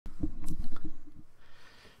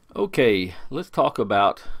Okay, let's talk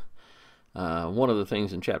about one of the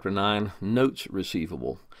things in Chapter 9, notes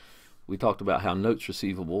receivable. We talked about how notes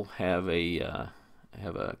receivable have a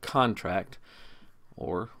contract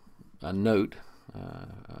or a note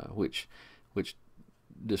which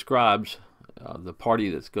describes the party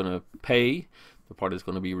that's going to pay, the party that's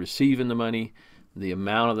going to be receiving the money, the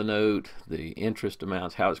amount of the note, the interest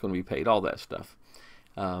amounts, how it's going to be paid, all that stuff.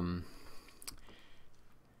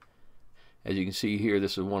 As you can see here,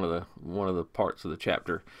 this is one of the parts of the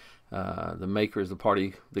chapter. The maker is the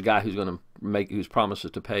party, the guy who's going to make, whose promises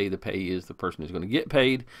to pay. The payee is the person who's going to get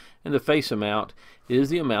paid, and the face amount is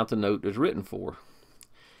the amount the note is written for.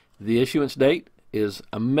 The issuance date is,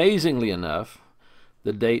 amazingly enough,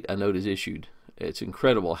 the date a note is issued. It's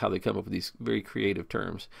incredible how they come up with these very creative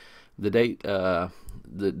terms. The date,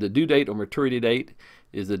 the due date or maturity date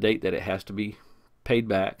is the date that it has to be paid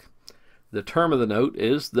back. The term of the note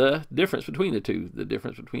is the difference between the two. The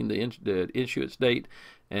difference between the issuance date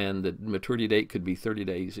and the maturity date could be 30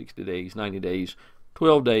 days, 60 days, 90 days,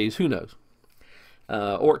 12 days, who knows.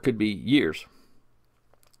 Or it could be years.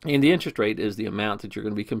 And the interest rate is the amount that you're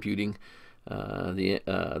going to be computing,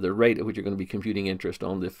 the rate at which you're going to be computing interest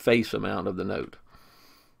on the face amount of the note.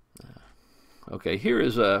 Okay, here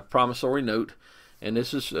is a promissory note, and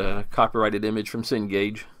this is a copyrighted image from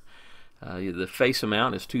Cengage. The face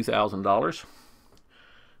amount is $2,000.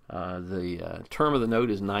 The term of the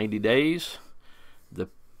note is 90 days. The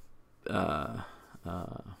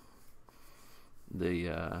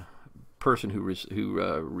person who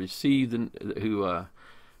received who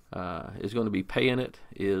is going to be paying it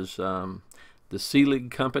is the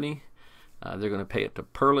Selig Company. They're going to pay it to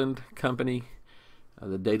Perland Company.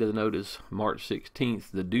 The date of the note is March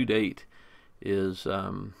 16th. The due date is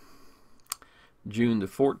June the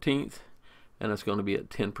 14th. And it's going to be at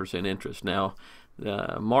 10% interest. Now,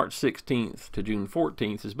 March 16th to June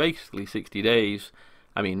 14th is basically 60 days.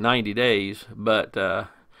 I mean, 90 days, but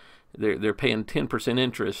they're paying 10%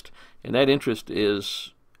 interest, and that interest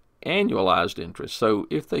is annualized interest. So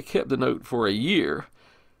if they kept the note for a year,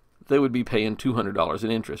 they would be paying $200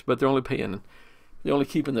 in interest. But they're only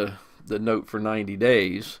keeping the note for 90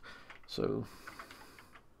 days. So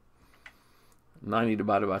 90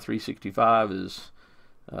 divided by 365 is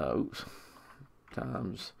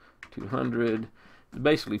times 200,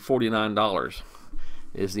 basically $49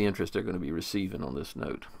 is the interest they're going to be receiving on this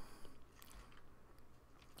note.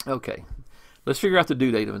 Okay, let's figure out the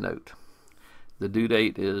due date of a note. The due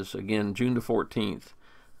date is, again, June the 14th.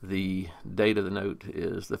 The date of the note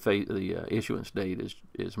is the issuance date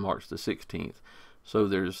is March the 16th. So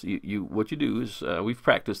there's what you do is, we've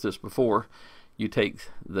practiced this before. You take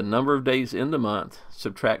the number of days in the month,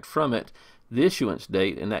 subtract from it the issuance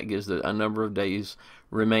date, and that gives a number of days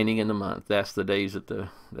remaining in the month. That's the days that the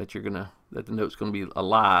note's going to be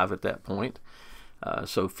alive at that point.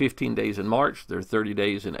 So 15 days in March, there are 30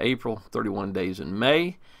 days in April, 31 days in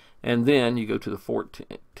May, and then you go to the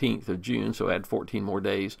 14th of June, so add 14 more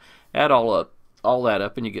days. Add all that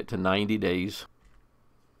up, and you get to 90 days.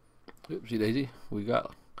 Oopsie daisy, we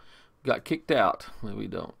got kicked out. We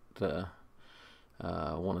don't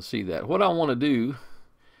want to see that. What I want to do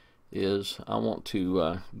is I want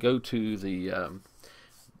to go to the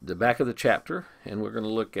back of the chapter, and we're going to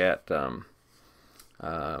look at problem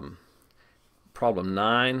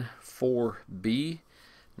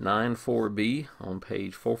 9.4b on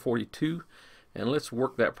page 442, and let's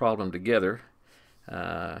work that problem together,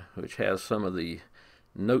 which has some of the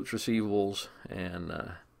notes receivables and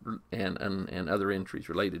other entries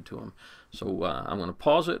related to them. So I'm going to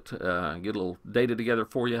pause it, get a little data together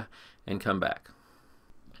for you, and come back.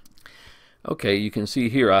 Okay, you can see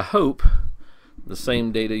here, I hope, the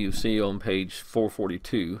same data you see on page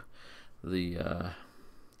 442. The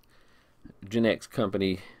Gen X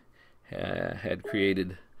company had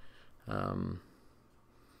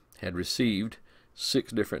received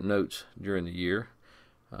 6 different notes during the year,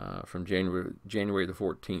 from January the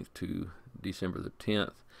 14th to December the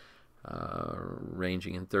 10th,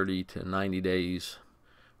 ranging in 30 to 90 days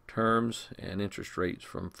terms and interest rates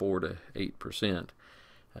from 4 to 8%.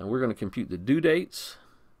 And we're going to compute the due dates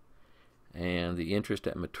and the interest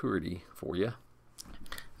at maturity for you.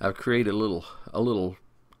 I've created a little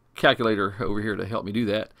calculator over here to help me do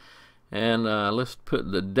that. And let's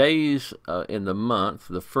put the days in the month.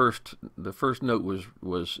 The first note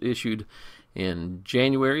was issued in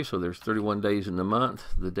January, so there's 31 days in the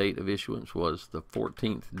month. The date of issuance was the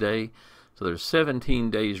 14th day, so there's 17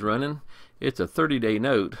 days running. It's a 30-day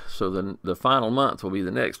note, so then the final month will be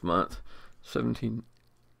the next month. 17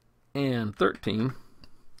 and 13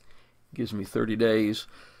 gives me 30 days,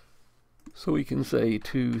 so we can say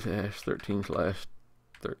 2-13/13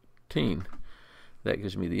 2014. That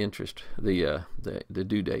gives me the interest, the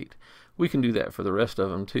due date. We can do that for the rest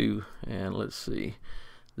of them too. And let's see,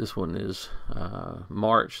 this one is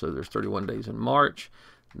March, so there's 31 days in March.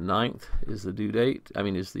 9th is the due date,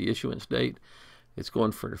 is the issuance date. It's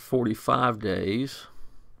going for 45 days.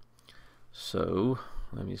 So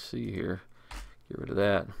let me see here, get rid of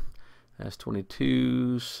that. That's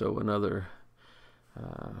 22, so another,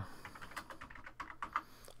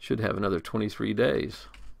 should have another 23 days.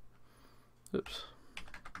 Oops.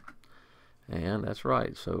 And that's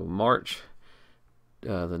right, so March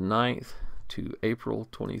the 9th to April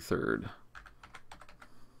 23rd.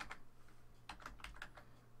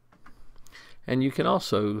 And you can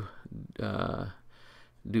also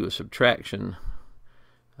do a subtraction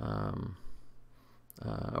or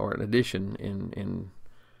an addition in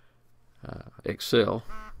Excel,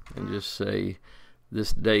 and just say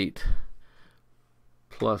this date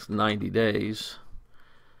plus 90 days,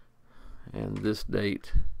 and this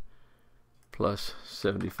date plus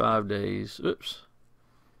 75 days. Oops.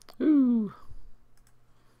 Ooh.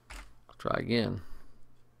 I'll try again.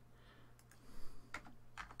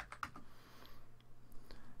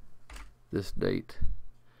 This date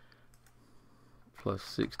plus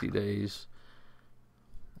 60 days,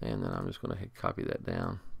 and then I'm just going to copy that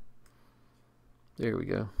down. There we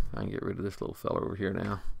go. I can get rid of this little fella over here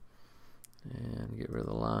now and get rid of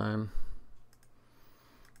the line.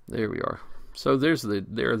 There we are. So there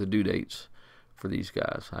are the due dates for these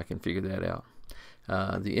guys. I can figure that out.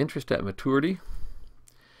 The interest at maturity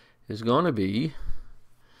is going to be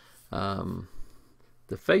the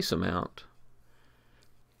face amount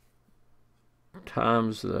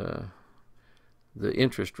times the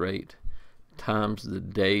interest rate times the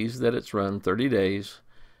days that it's run, 30 days,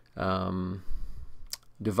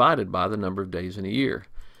 divided by the number of days in a year.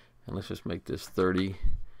 And let's just make this 30,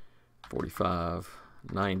 45,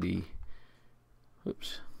 90.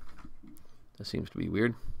 Oops, that seems to be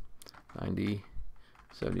weird. 90,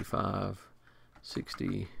 75,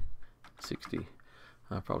 60, 60.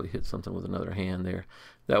 I probably hit something with another hand there.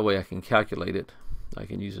 That way I can calculate it. I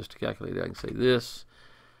can use this to calculate it. I can say this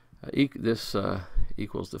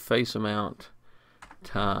equals the face amount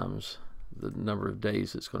times the number of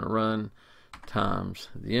days it's going to run times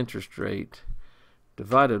the interest rate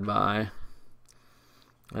divided by,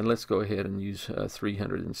 and let's go ahead and use a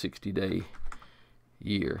 360-day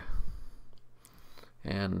year.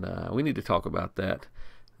 And we need to talk about that.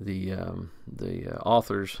 The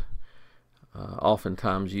authors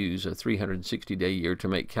oftentimes use a 360-day year to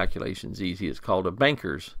make calculations easy. It's called a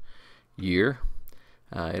banker's year.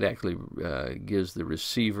 It actually gives the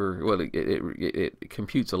receiver, well, it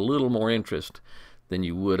computes a little more interest than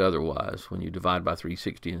you would otherwise when you divide by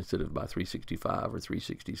 360 instead of by 365 or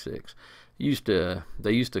 366.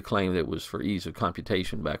 They used to claim that it was for ease of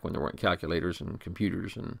computation back when there weren't calculators and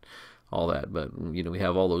computers and all that. But we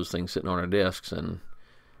have all those things sitting on our desks, and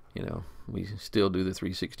we still do the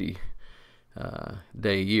 360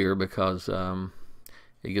 day year because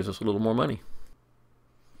it gives us a little more money.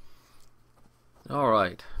 All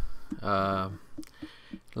right,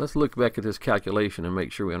 let's look back at this calculation and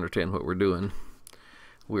make sure we understand what we're doing.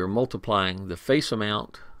 We're multiplying the face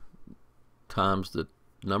amount times the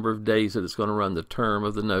number of days that it's going to run, the term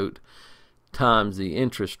of the note, times the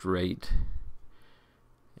interest rate,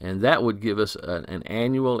 and that would give us an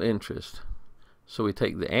annual interest. So we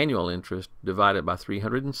take the annual interest divided by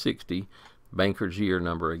 360, banker's year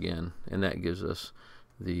number again, and that gives us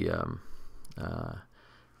the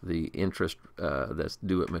interest that's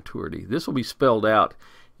due at maturity. This will be spelled out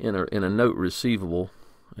in a note receivable.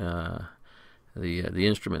 The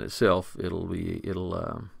instrument itself, it'll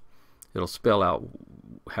spell out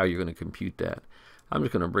how you're going to compute that. I'm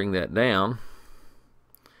just going to bring that down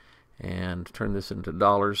and turn this into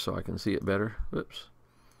dollars so I can see it better. Whoops.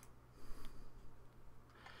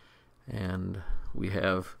 And we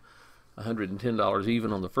have $110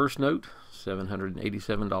 even on the first note,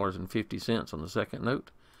 $787.50 on the second note.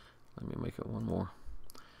 Let me make it one more,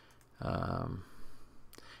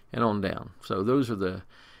 and on down. So those are the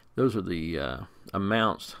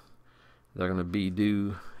amounts that are going to be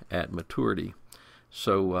due at maturity.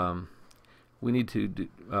 So we need to do,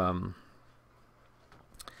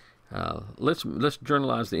 let's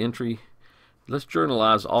journalize the entry. Let's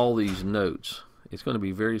journalize all these notes. It's going to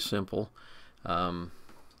be very simple. The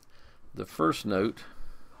first note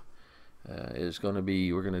is going to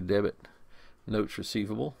be, we're going to debit notes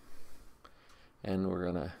receivable, and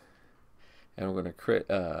we're going to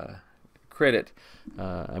credit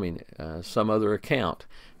some other account.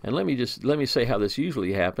 And let me say how this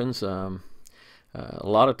usually happens. A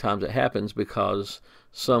lot of times it happens because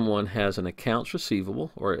someone has an accounts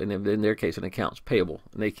receivable, or in their case an accounts payable,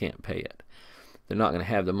 and they can't pay it. They're not going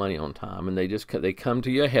to have the money on time, and they come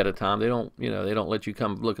to you ahead of time. They don't let you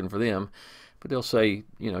come looking for them, but they'll say,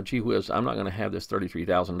 gee whiz, I'm not going to have this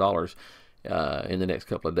 $33,000 in the next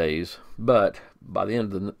couple of days, but by the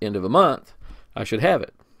end of a month I should have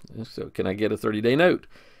it. So can I get a 30-day note?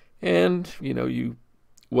 And you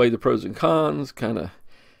weigh the pros and cons, kind of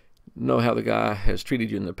know how the guy has treated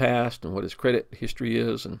you in the past and what his credit history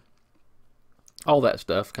is and all that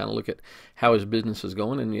stuff. Kind of look at how his business is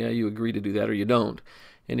going, and you agree to do that or you don't.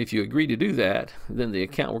 And if you agree to do that, then the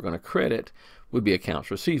account we're going to credit would be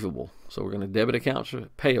accounts receivable. So we're going to debit accounts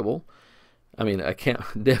payable.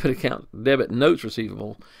 Debit notes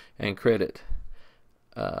receivable and credit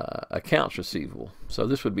accounts receivable. So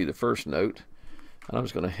this would be the first note. And I'm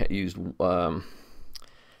just going to use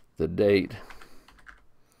the date.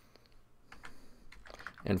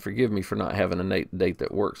 And forgive me for not having a date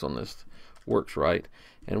that works on this, works right.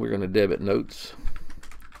 And we're going to debit notes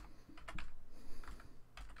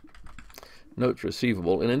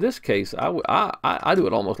receivable. And in this case, I do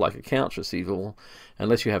it almost like accounts receivable.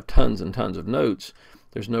 Unless you have tons and tons of notes,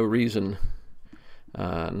 there's no reason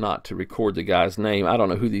not to record the guy's name. I don't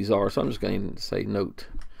know who these are, so I'm just going to say note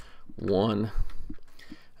 1,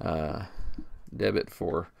 debit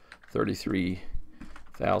for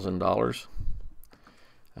 $33,000.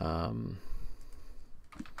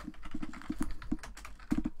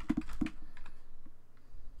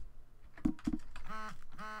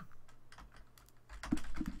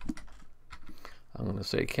 I'm going to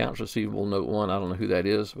say accounts receivable note 1. I don't know who that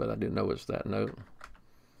is, but I do know it's that note.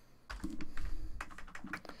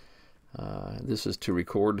 This is to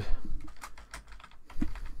record.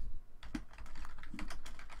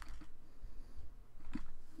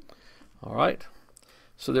 All right.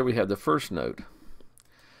 So there we have the first note.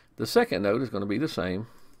 The second note is going to be the same,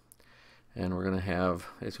 and we're going to have,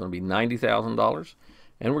 it's going to be $90,000,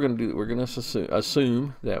 and we're going to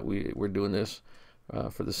assume that we're doing this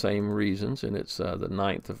for the same reasons, and it's the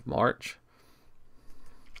 9th of March.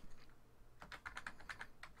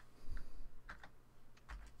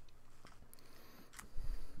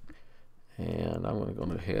 And I'm going to go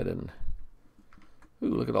ahead and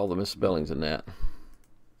look at all the misspellings in that.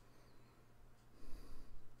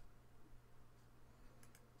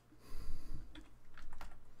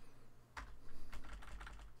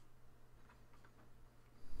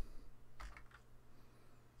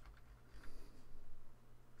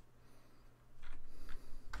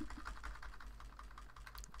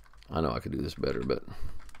 I know I could do this better, but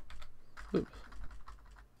oops.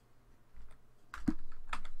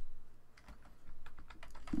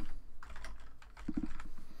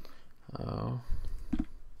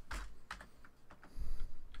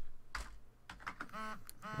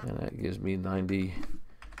 And that gives me 90.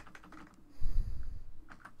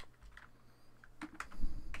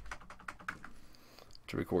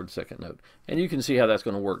 To record second note. And you can see how that's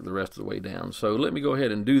going to work the rest of the way down. So let me go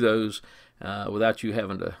ahead and do those without you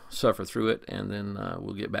having to suffer through it, and then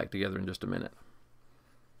we'll get back together in just a minute.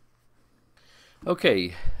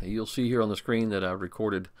 Okay, you'll see here on the screen that I've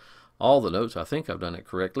recorded all the notes. I think I've done it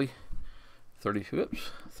correctly.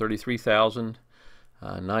 33,000,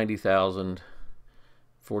 90,000,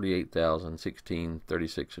 48,000, 16,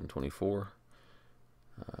 36, and 24.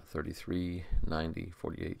 33, 90,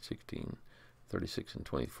 48, 16, 36, and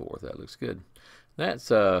 24. That looks good. That's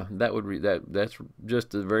that's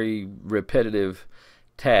just a very repetitive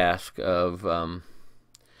task of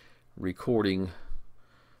recording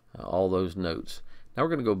all those notes. Now we're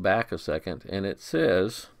going to go back a second, and it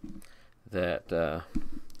says that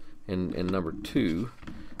in number 2,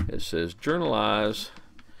 it says journalize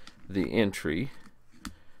the entry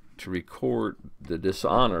to record the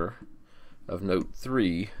dishonor of note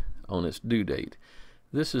 3 on its due date.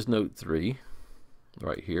 This is note 3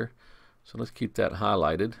 right here, so let's keep that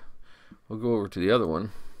highlighted. We'll go over to the other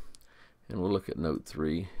one and we'll look at note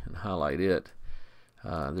 3 and highlight it.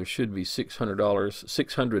 There should be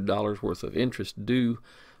 $600 worth of interest due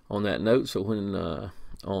on that note. So when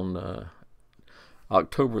on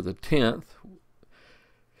October the 10th,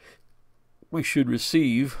 we should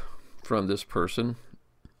receive from this person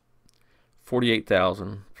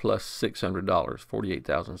 $48,000 plus $600,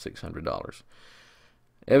 $48,600.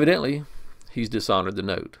 Evidently, he's dishonored the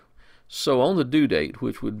note. So on the due date,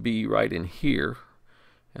 which would be right in here,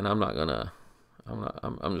 and I'm just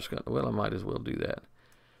gonna, well, I might as well do that.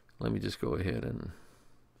 Let me just go ahead and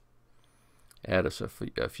add us a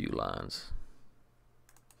few lines.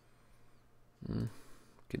 Okie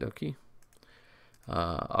dokie.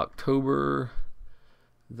 October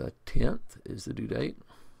The 10th is the due date.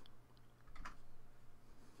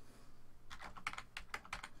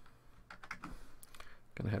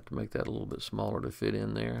 Gonna have to make that a little bit smaller to fit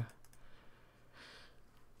in there.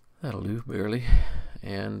 That'll do, barely.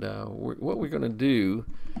 And what we're going to do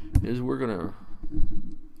is we're going to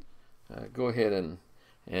go ahead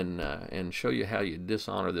and show you how you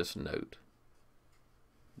dishonor this note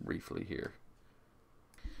briefly here.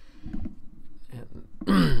 And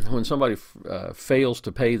when somebody fails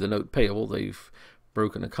to pay the note payable, they've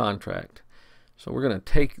broken a contract. So we're going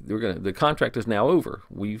to the contract is now over.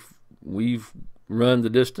 We've run the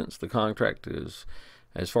distance. The contract is,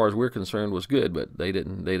 as far as we're concerned, was good, but they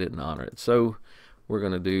didn't honor it. So we're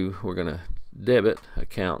going to debit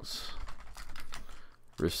accounts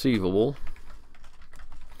receivable,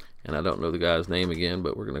 and I don't know the guy's name again,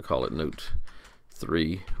 but we're going to call it note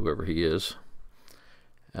 3, whoever he is.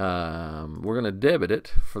 We're going to debit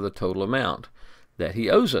it for the total amount that he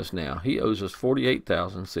owes us now. He owes us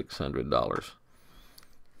 $48,600.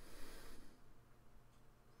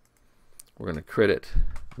 We're going to credit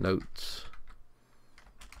notes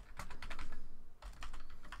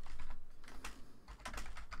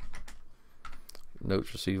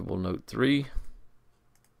receivable note 3.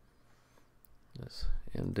 Let's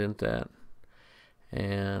indent that,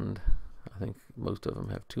 and I think most of them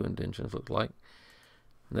have 2 indentions, look like.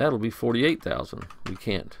 And that'll be $48,000. We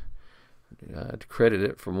can't credit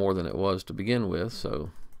it for more than it was to begin with,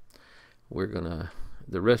 so we're gonna,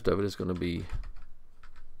 the rest of it is going to be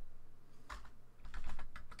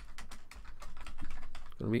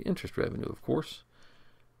interest revenue, of course.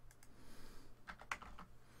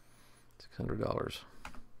 $600.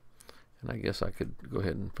 And I guess I could go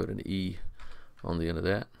ahead and put an E on the end of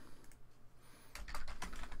that.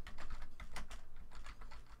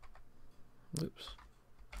 Oops.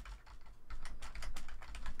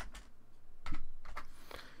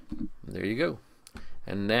 There you go.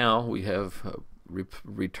 And now we have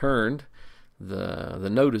returned. The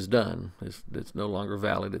note is done. It's no longer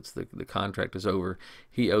valid. It's the contract is over.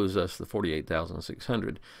 He owes us the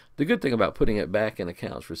 $48,600. The good thing about putting it back in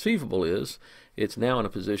accounts receivable is it's now in a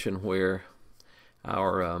position where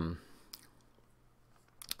our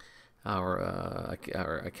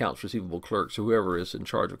accounts receivable clerks, whoever is in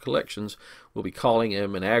charge of collections, will be calling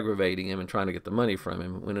him and aggravating him and trying to get the money from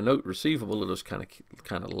him. When a note receivable, it'll just kind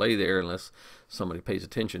of lay there unless somebody pays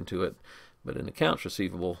attention to it. But in accounts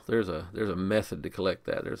receivable, there's a method to collect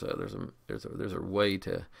that. There's a way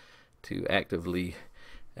to actively,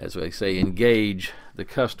 as they say, engage the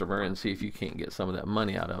customer and see if you can't get some of that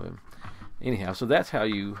money out of him. Anyhow, so that's how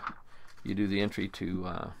you do the entry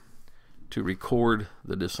to record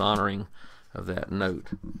the dishonoring of that note.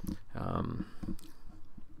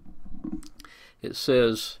 It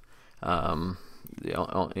says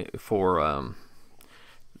for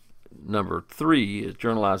number 3 is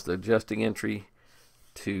journalize the adjusting entry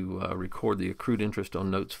to record the accrued interest on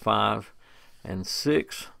notes 5 and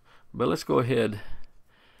 6. But let's go ahead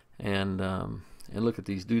and look at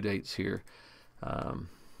these due dates here.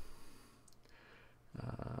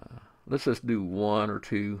 Let's just do 1 or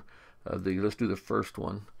 2 of the. Let's do the first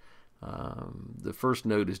one. The first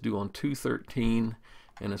note is due on 2/13,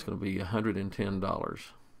 and it's going to be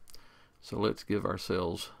 $110. So let's give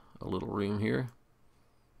ourselves a little room here.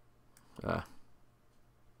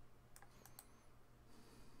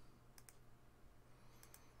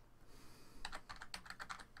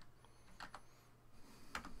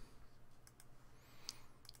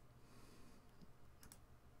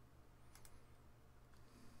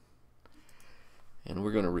 And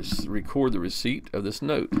we're going to record the receipt of this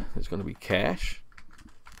note. It's going to be cash.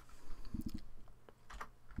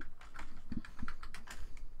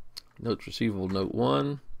 Notes receivable note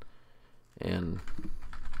 1 and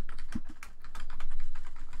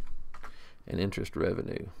interest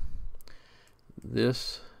revenue.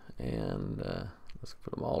 This, and let's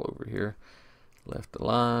put them all over here. Left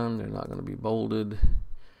align, they're not going to be bolded.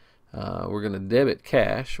 We're going to debit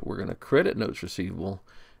cash. We're going to credit notes receivable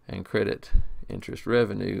and credit interest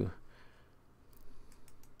revenue.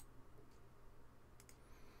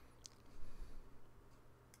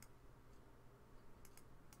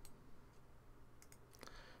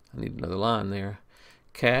 I need another line there.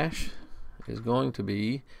 Cash is going to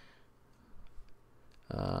be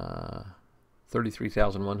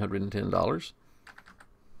 $33,110.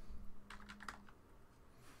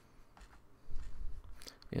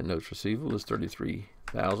 And notes receivable is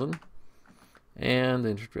 $33,000, and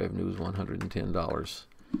the interest revenue is $110.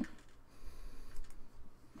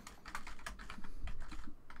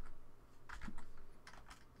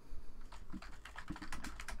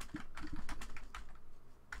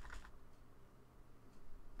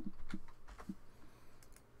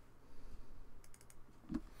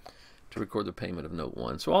 to record the payment of note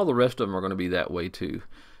 1. So all the rest of them are going to be that way too.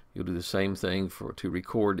 You'll do the same thing to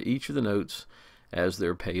record each of the notes as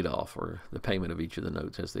they're paid off, or the payment of each of the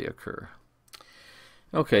notes as they occur.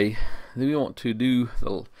 Okay, then we want to do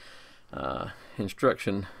the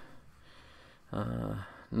instruction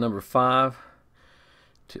number 5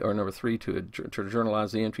 or number 3 to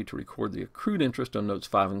journalize the entry to record the accrued interest on notes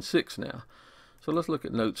 5 and 6 now. So let's look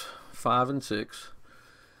at notes 5 and 6.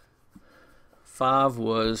 5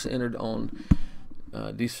 was entered on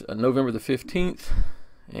November the 15th,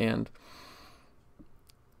 and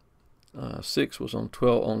 6 was on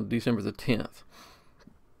December the 10th.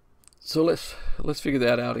 So let's figure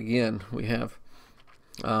that out again. We have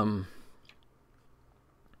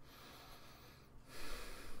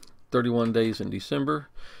 31 days in December.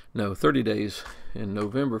 No, 30 days in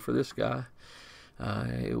November for this guy.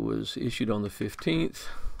 It was issued on the 15th.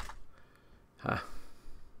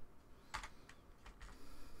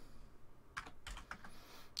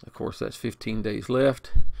 Of course, that's 15 days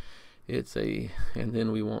left. And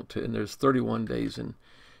then we want to, and there's 31 days in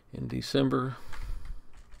December.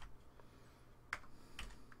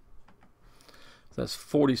 That's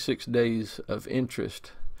 46 days of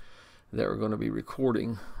interest that we're going to be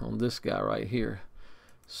recording on this guy right here.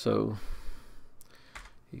 So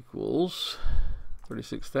equals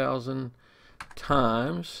 36,000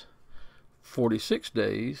 times 46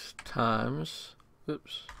 days times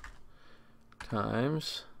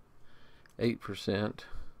 8%, divided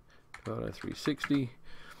by 360.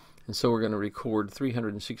 And so we're going to record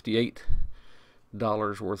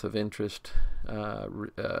 $368 worth of interest,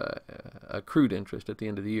 accrued interest at the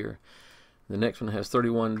end of the year. The next one has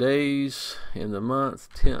 31 days in the month,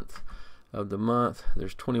 10th of the month.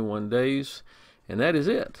 There's 21 days, and that is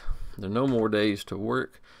it. There are no more days to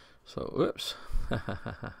work. So, oops.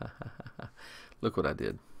 Look what I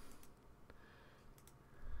did.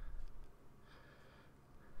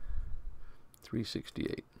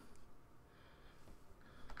 $368.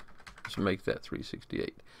 Let's make that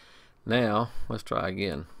 368. Now, let's try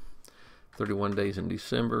again. 31 days in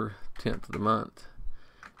December, 10th of the month,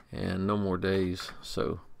 and no more days.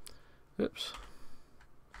 So, oops.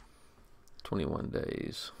 21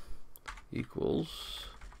 days equals,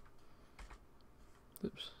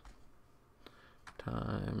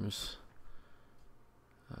 times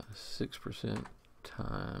 6%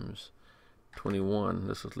 times 21.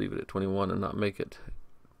 Let's just leave it at 21 and not make it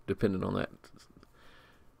dependent on that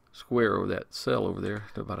square or that cell over there.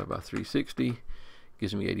 Divided by 360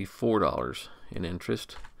 gives me $84 in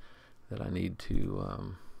interest that I need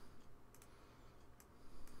to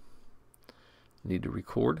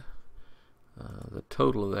record. The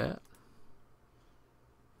total of that,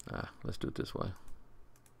 let's do it this way.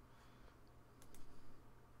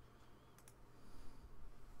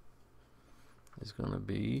 Is going to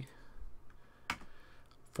be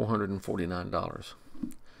 $449.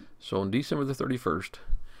 So on December the 31st,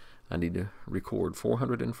 I need to record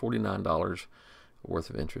 $449 worth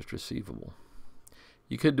of interest receivable.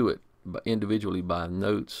 You could do it individually by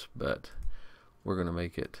notes, but we're going to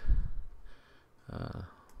make it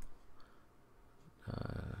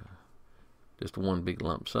just one big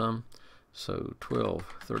lump sum. So 12,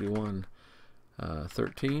 31,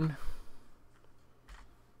 13.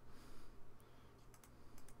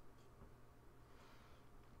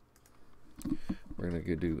 We're going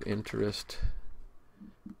to do interest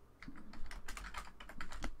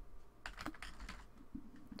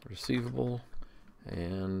receivable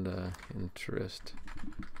and interest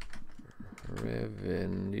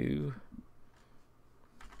revenue.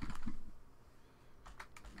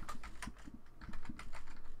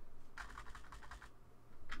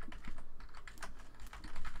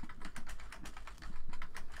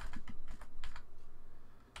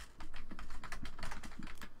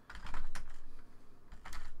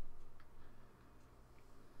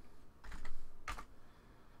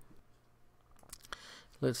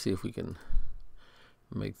 Let's see if we can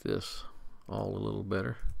make this all a little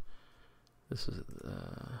better. This is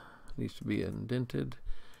needs to be indented.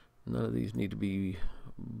 None of these need to be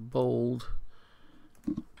bold.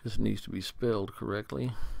 This needs to be spelled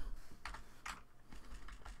correctly.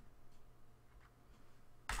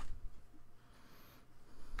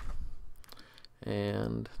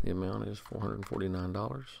 And the amount is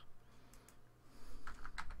 $449.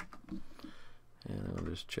 And I'll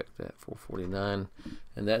just check that, 449,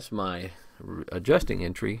 and that's my adjusting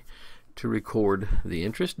entry to record the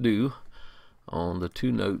interest due on the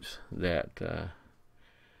two notes that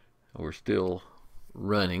were still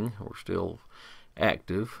running or still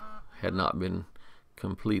active, had not been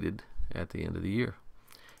completed at the end of the year,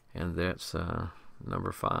 and that's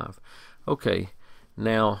number 5. Okay,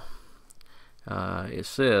 now it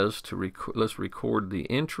says to let's record the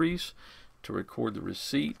entries, to record the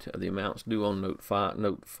receipt of the amounts due on note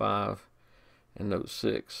 5 and note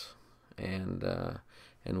 6, and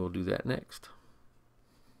we'll do that next.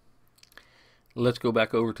 Let's go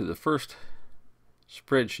back over to the first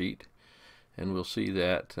spreadsheet, and we'll see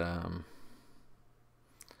that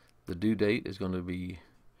the due date is going to be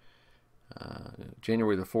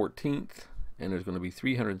January the 14th, and there's going to be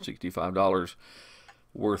 $365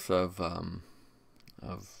 worth of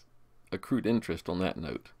accrued interest on that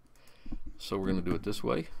note. So we're going to do it this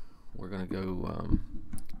way. We're going to go,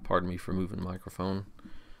 pardon me for moving the microphone.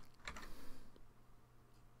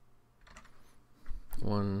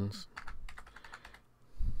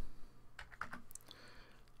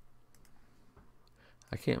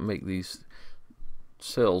 I can't make these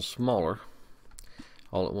cells smaller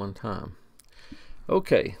all at one time.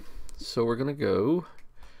 Okay, so we're going to go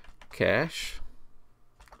cash,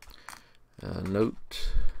 note,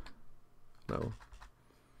 no,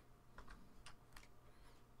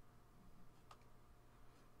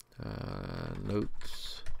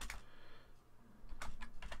 notes,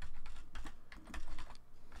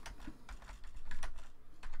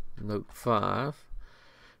 note 5,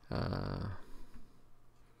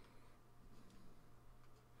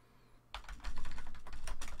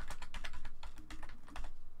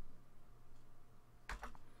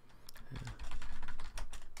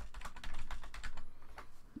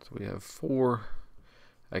 so we have 4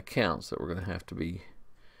 accounts that we're going to have to be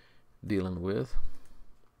dealing with.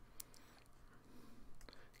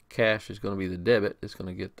 Cash is going to be the debit. It's going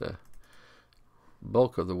to get the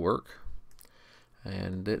bulk of the work,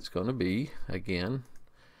 and it's going to be, again,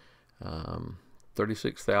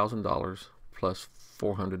 $36,000 plus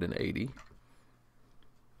 $480.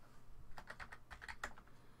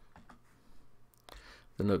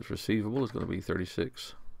 The notes receivable is going to be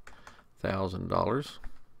 $36,000.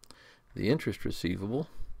 The interest receivable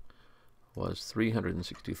was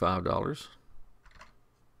 $365.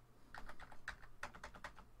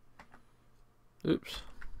 Oops,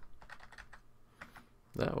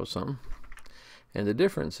 that was something. And the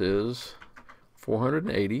difference is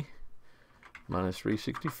 480 minus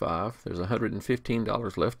 365. There's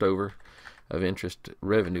 $115 left over of interest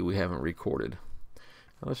revenue we haven't recorded.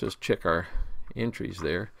 Now let's just check our entries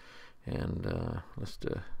there, and let's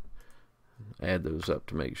add those up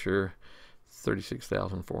to make sure.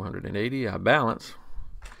 36,480. I balance,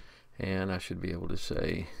 and I should be able to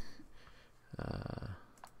say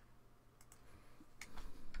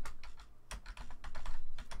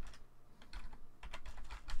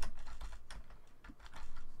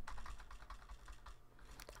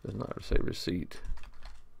does not say receipt.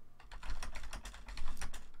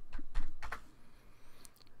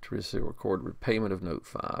 To receive record repayment of note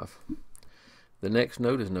 5. The next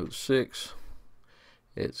note is note 6.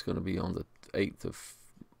 It's going to be on the 8th of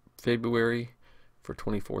February for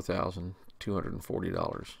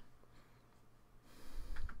 $24,240.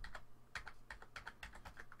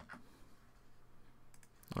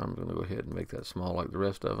 I'm going to go ahead and make that small like the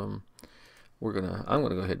rest of them. I'm going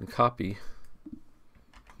to go ahead and copy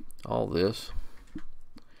all this,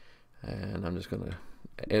 and I'm just going to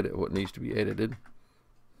edit what needs to be edited.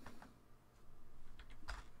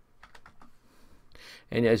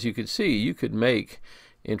 And as you can see, you could make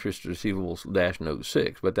interest receivables dash note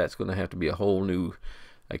 6, but that's going to have to be a whole new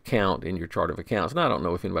account in your chart of accounts. And I don't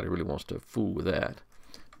know if anybody really wants to fool with that,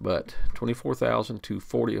 but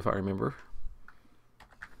 $24,240 if I remember.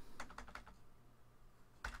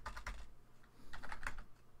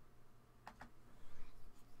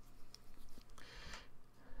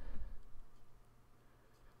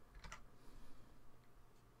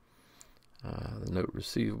 The note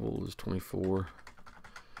receivable is 24.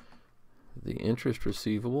 The interest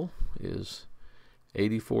receivable is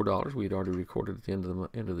 $84. We'd already recorded at the end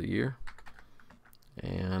of the year,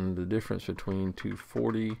 and the difference between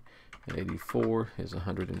 240 and 84 is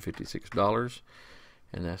 $156,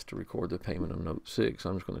 and that's to record the payment of note 6.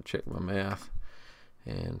 I'm just going to check my math,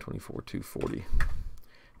 and 24,240,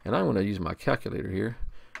 and I'm going to use my calculator here.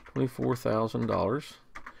 $24,000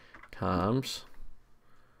 times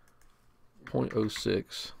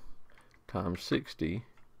 0.06 times 60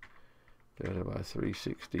 divided by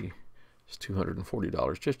 360 is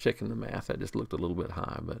 $240. Just checking the math. That just looked a little bit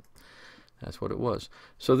high, but that's what it was.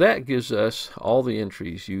 So that gives us all the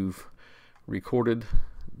entries. You've recorded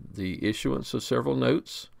the issuance of several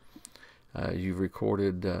notes. You've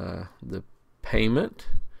recorded the payment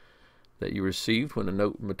that you received when a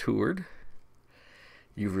note matured.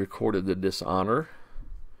 You've recorded the dishonor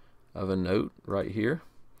of a note right here.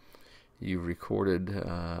 You've recorded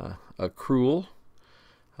accrual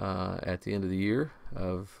at the end of the year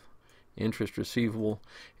of interest receivable,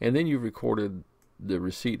 and then you've recorded the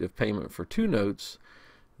receipt of payment for 2 notes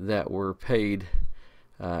that were paid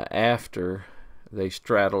after they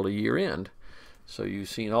straddled a year end. So you've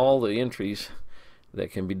seen all the entries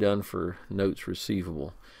that can be done for notes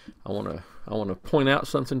receivable. I want to point out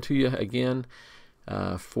something to you again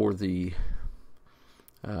for the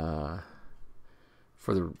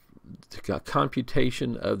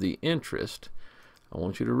computation of the interest. I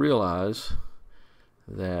want you to realize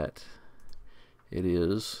that it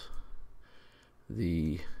is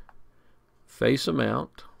the face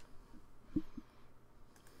amount,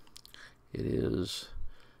 it is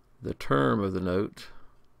the term of the note,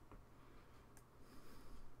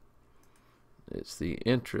 it's the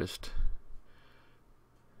interest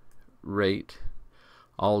rate,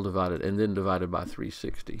 all divided, and then divided by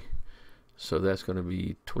 360. So that's going to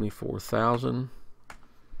be 24,000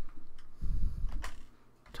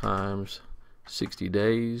 times 60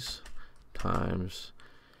 days times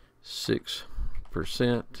 6%.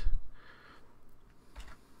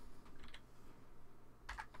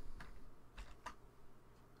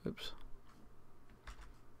 Oops.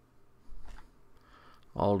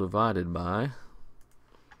 All divided by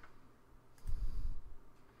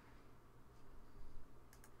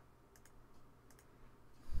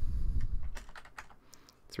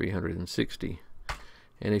 360.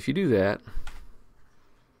 And if you do that,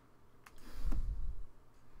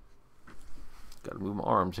 got to move my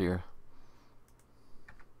arms here.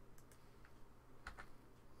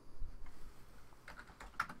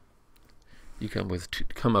 You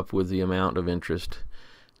come up with the amount of interest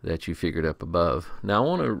that you figured up above. Now I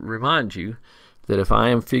want to remind you that if I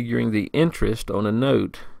am figuring the interest on a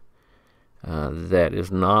note that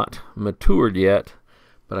is not matured yet,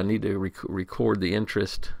 but I need to record the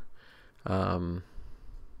interest that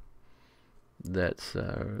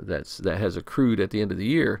has accrued at the end of the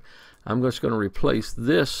year, I'm just going to replace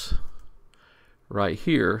this right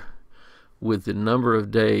here with the number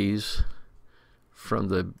of days from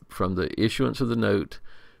the issuance of the note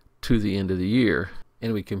to the end of the year,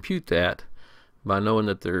 and we compute that by knowing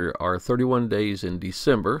that there are 31 days in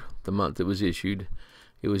December, the month it was issued.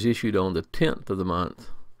 It was issued on the 10th of the month,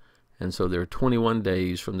 and so there are 21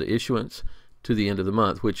 days from the issuance to the end of the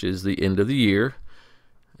month, which is the end of the year.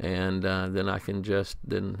 And then I can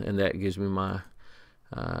and that gives me my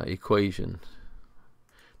equation: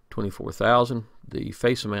 24,000, the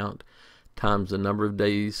face amount, times the number of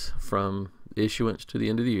days from issuance to the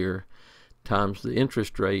end of the year, times the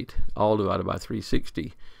interest rate, all divided by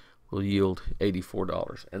 360, will yield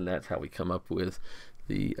 $84. And that's how we come up with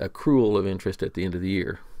the accrual of interest at the end of the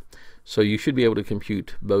year. So you should be able to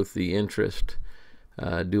compute both the interest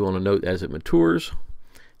due on a note as it matures,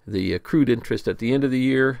 the accrued interest at the end of the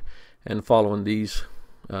year, and following these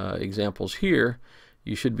examples here,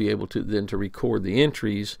 you should be able to then record the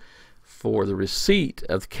entries for the receipt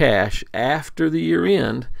of cash after the year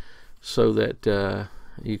end, so that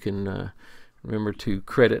you can remember to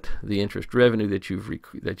credit the interest revenue that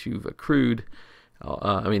you've accrued.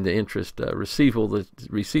 The interest receivable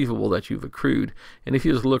that you've accrued. And if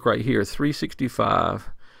you just look right here, 365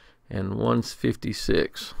 and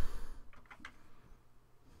 156.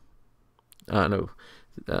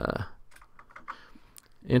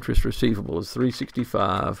 Interest receivable is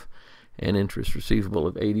 365 and interest receivable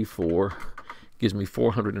of 84 gives me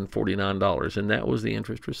 $449, and that was the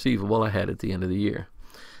interest receivable I had at the end of the year.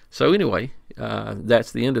 So anyway,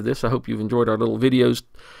 that's the end of this. I hope you've enjoyed our little videos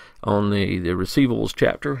on the receivables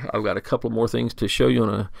chapter. I've got a couple more things to show you on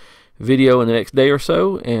a video in the next day or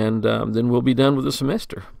so, and then we'll be done with the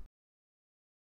semester.